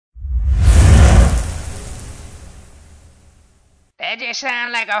That just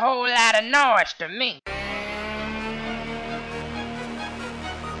sounds like a whole lot of noise to me.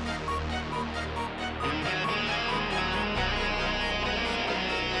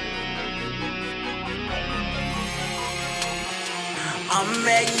 I'm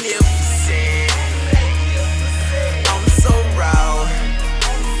magnificent. I'm so raw.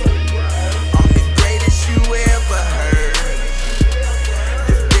 I'm the greatest you ever heard,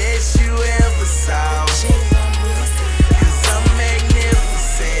 the best you ever saw. 'Cause I'm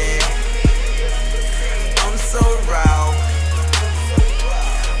magnificent. I'm so raw.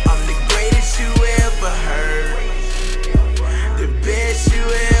 I'm the greatest you ever heard, the best you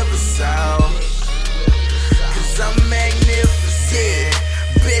ever saw. 'Cause I'm magnificent.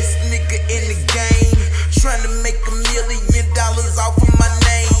 Best nigga in the game, tryna make $1 million off of my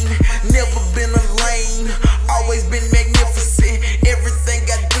name. Never been a lame, always been magnificent. Everything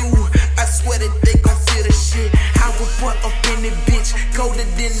I do, I swear that they gon' feel the shit. I was put up in the bitch, colder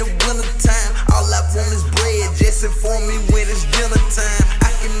than the winter time. All I want is bread, just inform me when it's dinner time.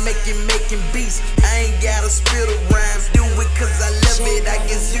 I can make it making beats, I ain't gotta spit a rhyme. Do it cause I love it, I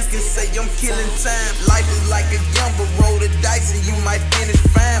guess you can say I'm killing time. Life is like a gamble, roll the dice and you might finish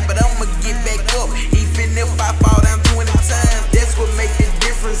fine. But I'ma get back up, even if I fall down 20 times. That's what make the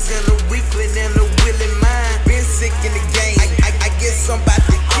difference in a weakling and a willing mind. Been sick in the game, I guess I'm about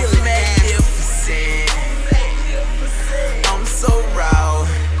to kill it. Magnificent. I'm so raw.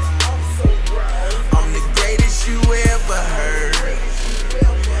 I'm the greatest you ever heard,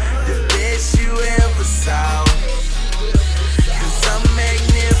 the best you ever saw. 'Cause I'm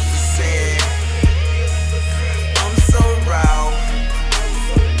magnificent. I'm so raw.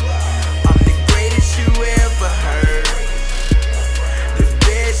 I'm the greatest you ever heard, the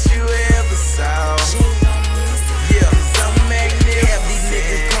best you ever saw. Yeah, 'cause I'm magnificent. Have these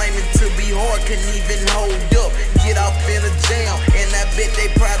niggas claiming to be hard, couldn't even hold up. Get off in a jam, and I bet they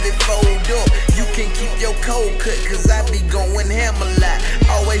probably fold up. You can keep your cold cut, 'cause I be going ham a lot.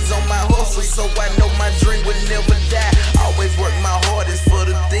 Always on my hustle, so I know my dream will never die. Always work my hardest for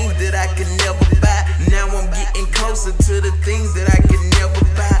the things that I can never buy. Now I'm getting closer to the things that I can never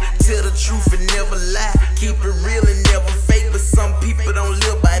buy. Tell the truth and never lie, keep it real and never fake. But some people don't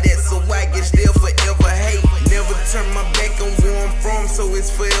live by that, so I guess they'll forever hate. Never turn my back on where I'm from, so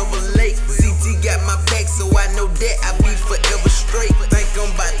it's forever late. CT got my back, so I know that I be forever straight. Think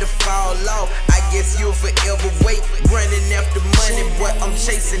I'm about to fall off, I guess you'll forever wait. Running after money, boy, I'm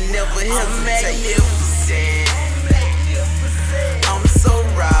chasing, never hesitate. I'm magnificent. I'm so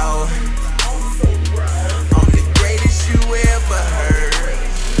raw. I'm the greatest you ever heard,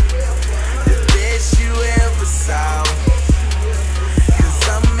 the best you ever saw. 'Cause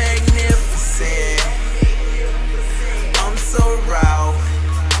I'm magnificent. I'm so raw.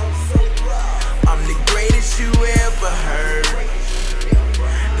 I'm the greatest you ever heard,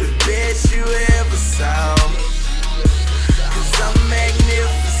 the best you ever saw. 'Cause I'm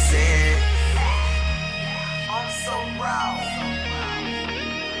magnificent. I'm so raw.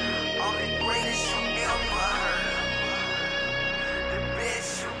 I'm the greatest you ever heard, the best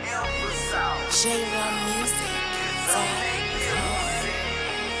you ever saw. J1 Music.